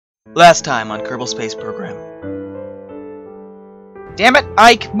Last time on Kerbal Space Program. Damn it,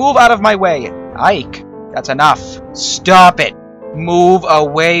 Ike! Move out of my way! Ike! That's enough. Stop it! Move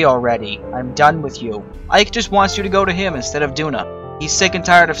away already. I'm done with you. Ike just wants you to go to him instead of Duna. He's sick and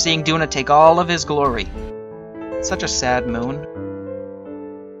tired of seeing Duna take all of his glory. It's such a sad moon.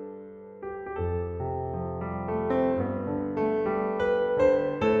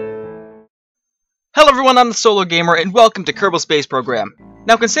 Hello everyone, I'm the Solo Gamer, and welcome to Kerbal Space Program.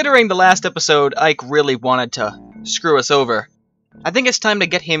 Now, considering the last episode, Ike really wanted to screw us over, I think it's time to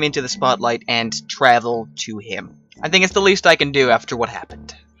get him into the spotlight and travel to him. I think it's the least I can do after what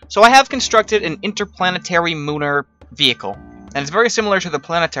happened. So I have constructed an interplanetary mooner vehicle, and it's very similar to the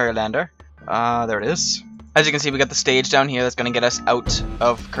planetary lander. There it is. As you can see, we got the stage down here that's going to get us out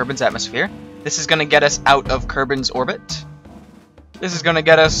of Kerbin's atmosphere. This is going to get us out of Kerbin's orbit. This is going to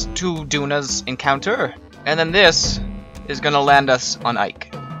get us to Duna's encounter. And then this is going to land us on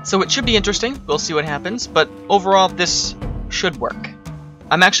Ike. So it should be interesting. We'll see what happens. But overall, this should work.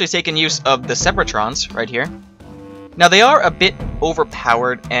 I'm actually taking use of the Separatrons right here. Now, they are a bit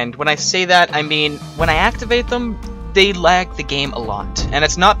overpowered. And when I say that, I mean, when I activate them, they lag the game a lot. And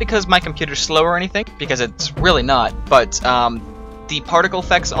it's not because my computer's slow or anything, because it's really not. But the particle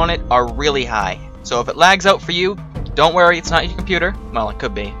effects on it are really high. So if it lags out for you, don't worry, it's not your computer. Well, it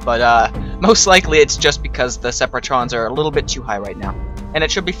could be, but most likely it's just because the Separatrons are a little bit too high right now. And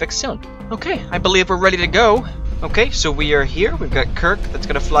it should be fixed soon. Okay, I believe we're ready to go. Okay, so we are here. We've got Kirk that's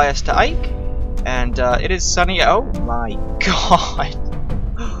going to fly us to Ike. And it is sunny. Oh my god.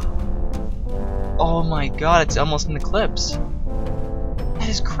 Oh my god, it's almost an eclipse. That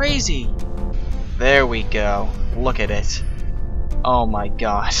is crazy. There we go. Look at it. Oh my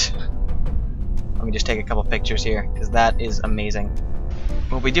god. Let me just take a couple pictures here, because that is amazing.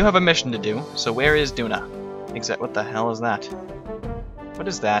 Well, we do have a mission to do, so where is Duna? What the hell is that? What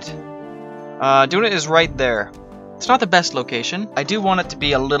is that? Duna is right there. It's not the best location. I do want it to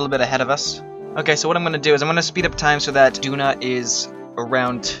be a little bit ahead of us. Okay, so what I'm going to do is I'm going to speed up time so that Duna is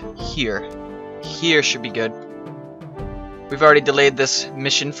around here. Here should be good. We've already delayed this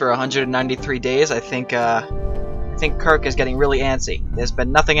mission for 193 days. I think Kirk is getting really antsy. There's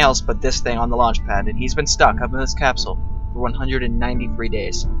been nothing else but this thing on the launch pad, and he's been stuck up in this capsule for 193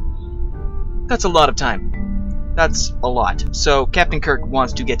 days. That's a lot of time. That's a lot. So Captain Kirk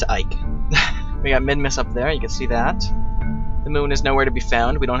wants to get to Ike. We got Mid-Miss up there, you can see that. The moon is nowhere to be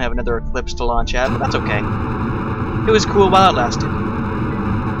found. We don't have another eclipse to launch at, but that's okay. It was cool while it lasted.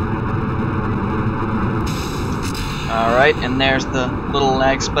 Alright, and there's the little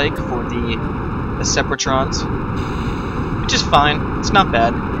lag spike for the Separatrons, which is fine. It's not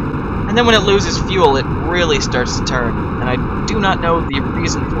bad. And then when it loses fuel, it really starts to turn, and I do not know the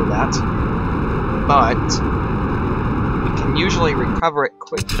reason for that, but we can usually recover it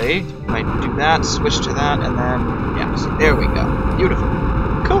quickly. I do that, switch to that, and then, yeah, see, there we go. Beautiful.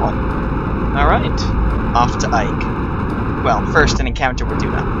 Cool. Alright. Off to Ike. Well, first an encounter with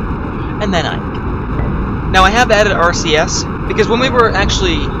Duna, and then Ike. Now, I have added RCS, because when we were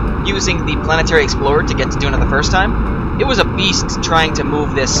actually using the Planetary Explorer to get to Duna the first time, it was a beast trying to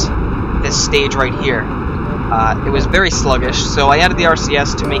move this stage right here. It was very sluggish, so I added the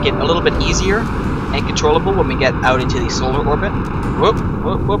RCS to make it a little bit easier and controllable when we get out into the solar orbit. Whoop,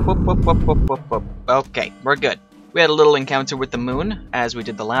 whoop, whoop, whoop, whoop, whoop, whoop, whoop, whoop. Okay, we're good. We had a little encounter with the moon, as we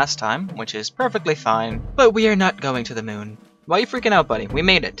did the last time, which is perfectly fine, but we are not going to the moon. Why are you freaking out, buddy? We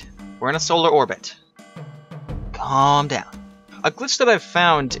made it. We're in a solar orbit. Calm down. A glitch that I've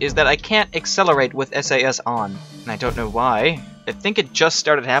found is that I can't accelerate with SAS on, and I don't know why. I think it just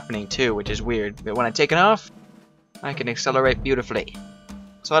started happening too, which is weird, but when I take it off, I can accelerate beautifully.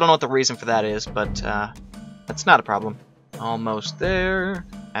 So I don't know what the reason for that is, but that's not a problem. Almost there,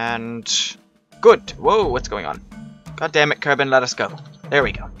 and good. Whoa, what's going on? God damn it, Kerbin, let us go. There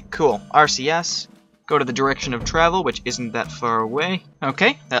we go. Cool. RCS. Go to the direction of travel, which isn't that far away.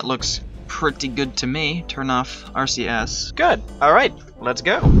 Okay, that looks pretty good to me. Turn off RCS. Good. Alright, let's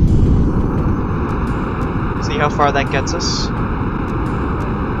go. See how far that gets us.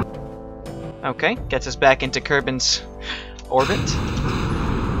 Okay, gets us back into Kerbin's orbit.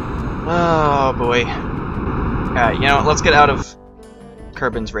 Oh boy. Alright, you know what, let's get out of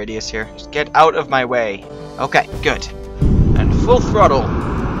Kerbin's radius here. Just get out of my way. Okay, good. And full throttle.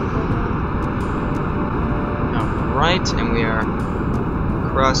 Alright, and we are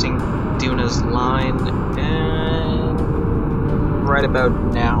crossing Duna's line, and right about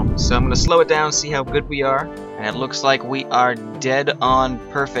now. So I'm going to slow it down, see how good we are, and it looks like we are dead on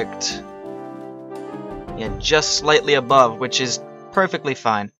perfect. Yeah, just slightly above, which is perfectly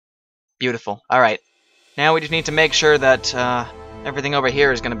fine. Beautiful. Alright. Now we just need to make sure that everything over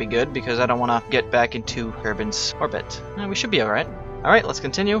here is going to be good because I don't want to get back into Kerbin's orbit. We should be alright. Alright, let's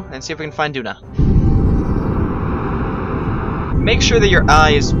continue and see if we can find Duna. Make sure that your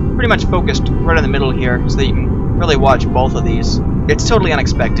eye is pretty much focused right in the middle here so that you can really watch both of these. It's totally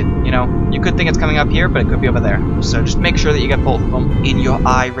unexpected, you know? You could think it's coming up here, but it could be over there. So just make sure that you get both of them in your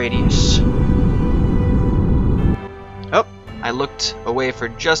eye radius. Oh, I looked away for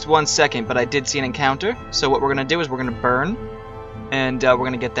just 1 second, but I did see an encounter. So what we're going to do is we're going to burn, and we're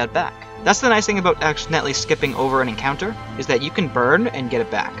going to get that back. That's the nice thing about accidentally skipping over an encounter, is that you can burn and get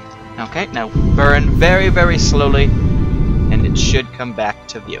it back. Okay, now burn very, very slowly, and it should come back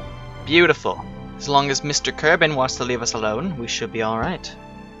to view. Beautiful. As long as Mr. Kerbin wants to leave us alone, we should be alright.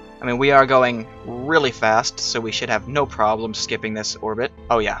 I mean, we are going really fast, so we should have no problem skipping this orbit.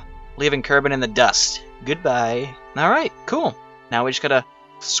 Oh yeah, leaving Kerbin in the dust. Goodbye. Alright, cool. Now we just gotta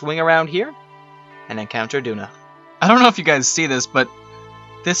swing around here and encounter Duna. I don't know if you guys see this, but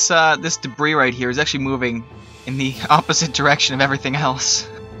this debris right here is actually moving in the opposite direction of everything else.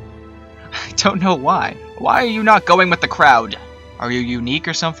 I don't know why. Why are you not going with the crowd? Are you unique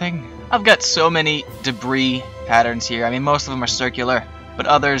or something? I've got so many debris patterns here. I mean, most of them are circular, but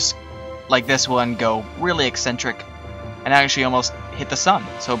others, like this one, go really eccentric and actually almost hit the sun.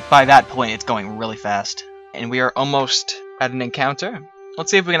 So by that point, it's going really fast. And we are almost at an encounter.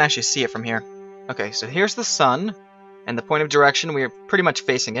 Let's see if we can actually see it from here. Okay, so here's the sun, and the point of direction, we are pretty much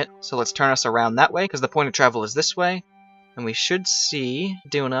facing it. So let's turn us around that way, because the point of travel is this way. And we should see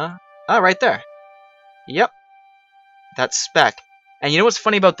Duna. Ah, right there. Yep. That speck. And you know what's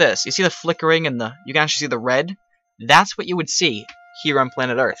funny about this? You see the flickering and you can actually see the red? That's what you would see here on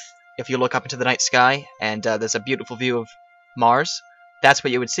planet Earth. If you look up into the night sky and there's a beautiful view of Mars, that's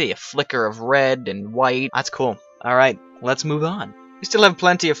what you would see. A flicker of red and white. That's cool. Alright, let's move on. We still have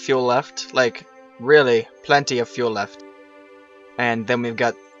plenty of fuel left. Like, really, plenty of fuel left. And then we've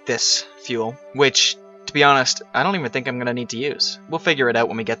got this fuel, which, to be honest, I don't even think I'm going to need to use. We'll figure it out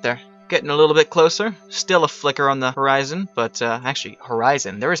when we get there. Getting a little bit closer. Still a flicker on the horizon, but actually,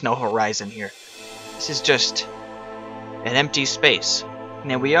 horizon. There is no horizon here. This is just an empty space.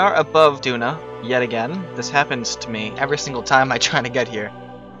 Now we are above Duna, yet again. This happens to me every single time I try to get here.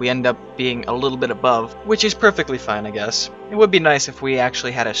 We end up being a little bit above, which is perfectly fine, I guess. It would be nice if we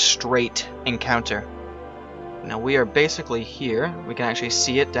actually had a straight encounter. Now we are basically here. We can actually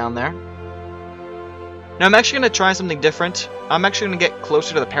see it down there. Now I'm actually going to try something different. I'm actually going to get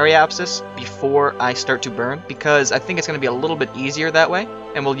closer to the periapsis before I start to burn, because I think it's going to be a little bit easier that way,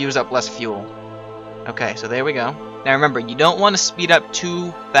 and we'll use up less fuel. Okay, so there we go. Now remember, you don't want to speed up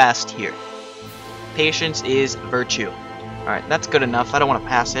too fast here. Patience is virtue. Alright, that's good enough. I don't want to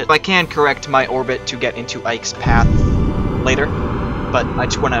pass it. I can correct my orbit to get into Ike's path later, but I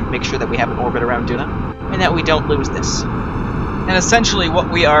just want to make sure that we have an orbit around Duna, and that we don't lose this. And essentially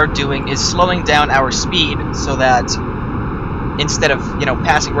what we are doing is slowing down our speed so that instead of,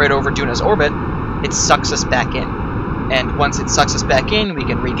 passing right over Duna's orbit, it sucks us back in. And once it sucks us back in, we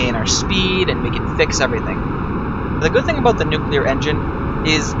can regain our speed and we can fix everything. The good thing about the nuclear engine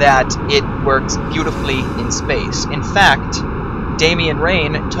is that it works beautifully in space. In fact, Damian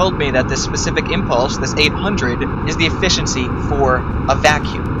Rain told me that this specific impulse, this 800, is the efficiency for a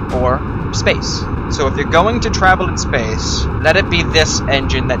vacuum, or space. So if you're going to travel in space, let it be this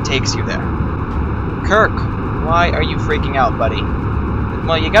engine that takes you there. Kirk, why are you freaking out, buddy?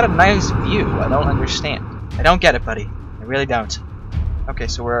 Well, you got a nice view. I don't understand. I don't get it, buddy. I really don't. Okay,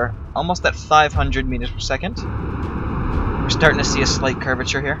 so we're almost at 500 meters per second. We're starting to see a slight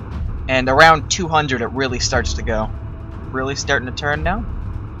curvature here. And around 200 it really starts to go. Really starting to turn now.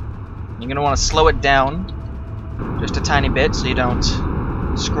 You're going to want to slow it down just a tiny bit so you don't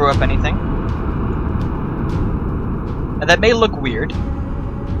screw up anything. Now that may look weird.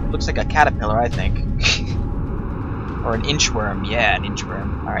 It looks like a caterpillar, I think. Or an inchworm. Yeah, an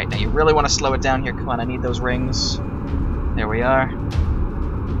inchworm. Alright, now you really want to slow it down here. Come on, I need those rings. There we are.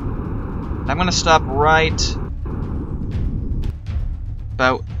 I'm going to stop right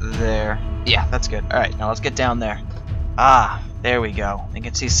about there. Yeah, that's good. Alright, now let's get down there. Ah, there we go. We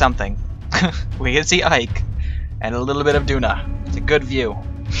can see something. We can see Ike. And a little bit of Duna. It's a good view.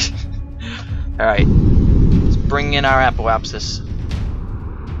 Alright. Let's bring in our apoapsis.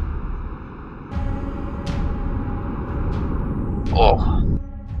 Oh.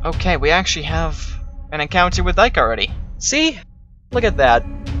 Okay, we actually have an encounter with Ike already. See? Look at that.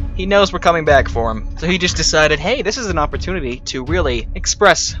 He knows we're coming back for him. So he just decided, hey, this is an opportunity to really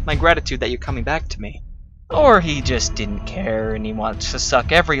express my gratitude that you're coming back to me. Or he just didn't care and he wants to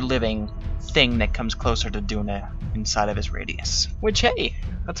suck every living thing that comes closer to Duna inside of his radius. Which, hey,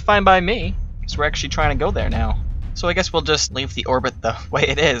 that's fine by me, because we're actually trying to go there now. So I guess we'll just leave the orbit the way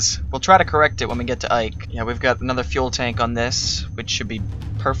it is. We'll try to correct it when we get to Ike. Yeah, we've got another fuel tank on this, which should be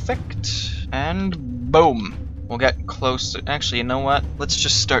perfect. And boom! We'll get close. Actually, you know what? Let's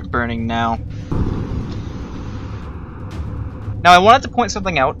just start burning now. Now, I wanted to point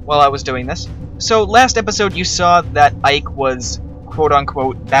something out while I was doing this. So, last episode you saw that Ike was,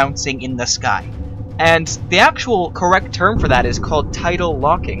 quote-unquote, bouncing in the sky. And the actual correct term for that is called tidal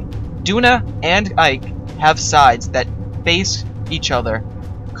locking. Duna and Ike have sides that face each other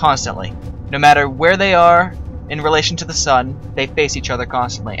constantly. No matter where they are in relation to the sun, they face each other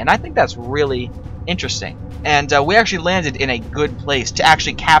constantly. And I think that's really interesting. And we actually landed in a good place to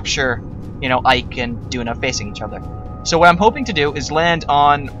actually capture, you know, Ike and Duna facing each other. So what I'm hoping to do is land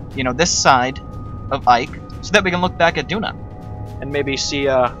on, you know, this side of Ike, so that we can look back at Duna. And maybe see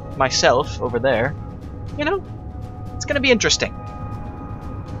myself over there. You know, it's gonna be interesting.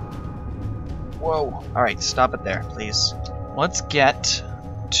 Whoa. Alright, stop it there, please. Let's get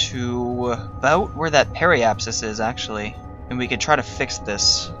to about where that periapsis is, actually. And we could try to fix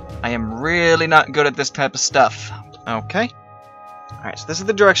this. I am really not good at this type of stuff. Okay. Alright, so this is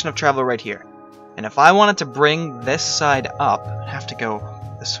the direction of travel right here. And if I wanted to bring this side up, I'd have to go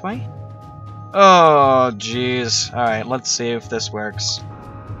this way? Oh, jeez. Alright, let's see if this works.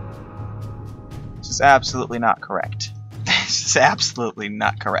 This is absolutely not correct. This is absolutely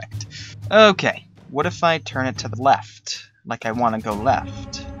not correct. Okay, what if I turn it to the left? Like I want to go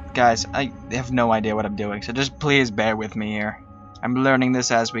left. Guys, I have no idea what I'm doing, so just please bear with me here. I'm learning this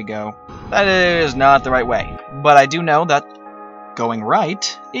as we go. That is not the right way. But I do know that going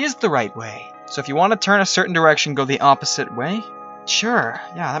right is the right way. So if you want to turn a certain direction, go the opposite way? Sure,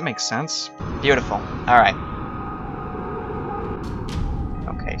 yeah, that makes sense. Beautiful. Alright.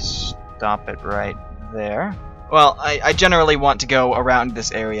 Okay, stop it right there. Well, I generally want to go around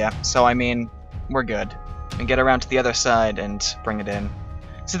this area, so I mean, we're good. And get around to the other side and bring it in.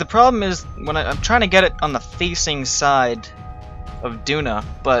 See, the problem is, when I'm trying to get it on the facing side of Duna,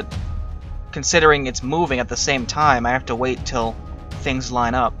 but considering it's moving at the same time, I have to wait till things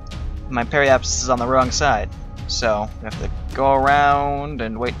line up. My periapsis is on the wrong side, so I have to go around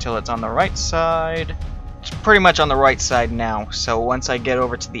and wait till it's on the right side. It's pretty much on the right side now, so once I get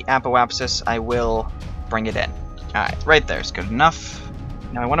over to the apoapsis, I will bring it in. Alright, right there is good enough.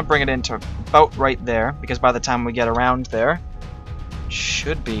 Now I want to bring it into about right there, because by the time we get around there, it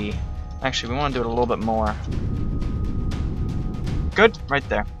should be... Actually, we want to do it a little bit more. Good, right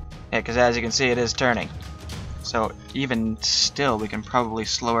there. Yeah, because as you can see, it is turning. So even still, we can probably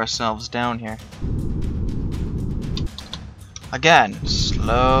slow ourselves down here. Again,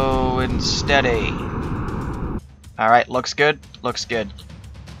 slow and steady. Alright, looks good, looks good.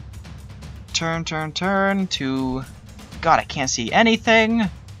 Turn, turn, turn to... God, I can't see anything.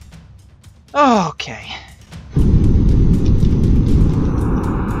 Okay.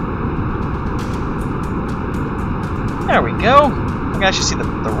 There we go. I can actually see the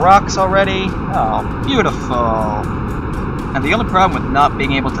rocks already. Oh, beautiful. And the only problem with not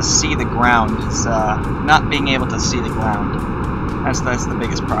being able to see the ground is not being able to see the ground. That's the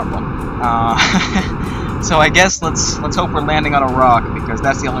biggest problem. So I guess let's hope we're landing on a rock, because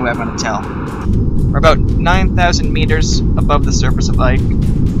that's the only way I'm going to tell. We're about 9,000 meters above the surface of Ike.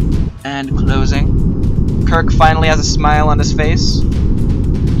 And closing. Kirk finally has a smile on his face.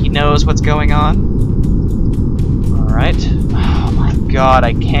 He knows what's going on. Alright. Oh my god,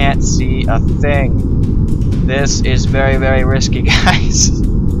 I can't see a thing. This is very, very risky, guys.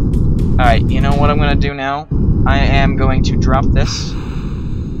 Alright, you know what I'm going to do now? I am going to drop this.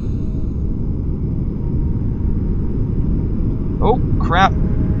 Oh, crap. I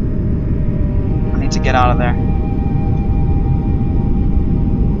need to get out of there.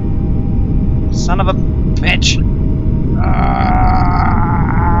 Son of a bitch.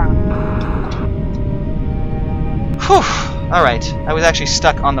 Whew. Alright, I was actually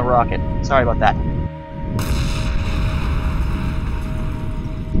stuck on the rocket. Sorry about that.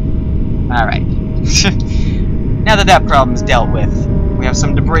 Alright. Now that problem's dealt with, we have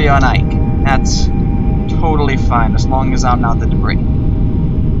some debris on Ike. That's totally fine, as long as I'm not the debris.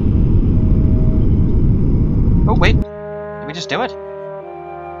 Oh, wait. Did we just do it?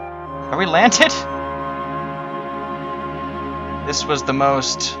 Are we landed? This was the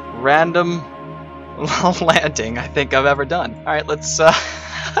most random landing I think I've ever done. Alright, let's,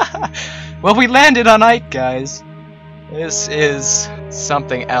 well, we landed on Ike, guys. This is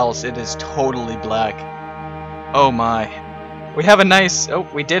something else. It is totally black. Oh my. We have a nice... Oh,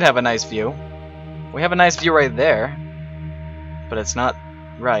 we did have a nice view. We have a nice view right there. But it's not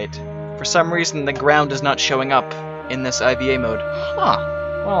right. For some reason, the ground is not showing up in this IVA mode. Huh.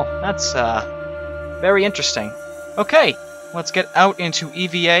 Well, that's, very interesting. Okay, let's get out into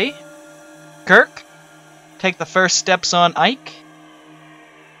EVA. Kirk, take the first steps on Ike.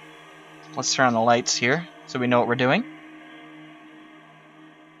 Let's turn on the lights here so we know what we're doing.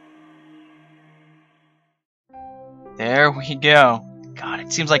 There we go. God,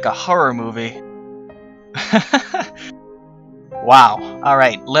 it seems like a horror movie. Wow.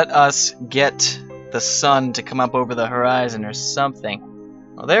 Alright, let us get the sun to come up over the horizon or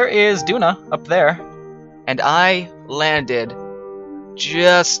something. Well, there is Duna up there. And I landed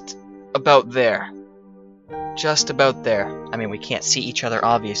just about there. Just about there. I mean, we can't see each other,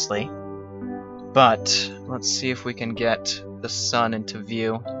 obviously. But let's see if we can get the sun into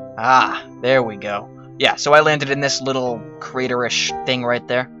view. Ah, there we go. Yeah, so I landed in this little craterish thing right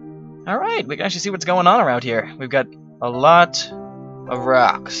there. Alright, we can actually see what's going on around here. We've got a lot of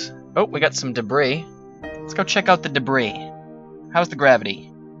rocks. Oh, we got some debris. Let's go check out the debris. How's the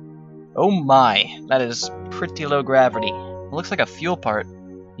gravity? Oh my, that is pretty low gravity. It looks like a fuel part.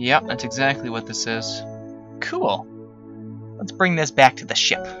 Yep, that's exactly what this is. Cool. Let's bring this back to the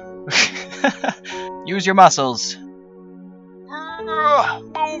ship. Use your muscles. Move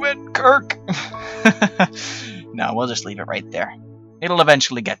it, Kirk! No, we'll just leave it right there. It'll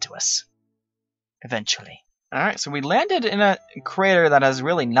eventually get to us. Eventually. Alright, so we landed in a crater that has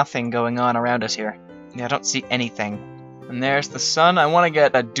really nothing going on around us here. Yeah, I don't see anything. And there's the sun. I want to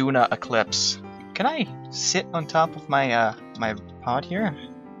get a Duna eclipse. Can I sit on top of my my pod here?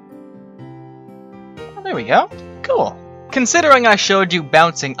 Oh, there we go. Cool. Considering I showed you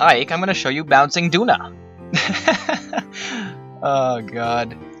bouncing Ike, I'm going to show you bouncing Duna. Oh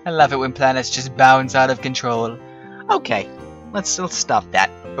god. I love it when planets just bounce out of control. Okay, let's stop that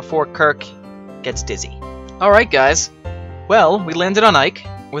before Kirk gets dizzy. Alright guys, well, we landed on Ike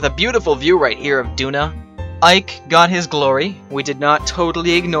with a beautiful view right here of Duna. Ike got his glory, we did not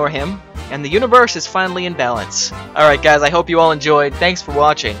totally ignore him, and the universe is finally in balance. Alright guys, I hope you all enjoyed, thanks for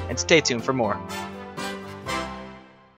watching, and stay tuned for more.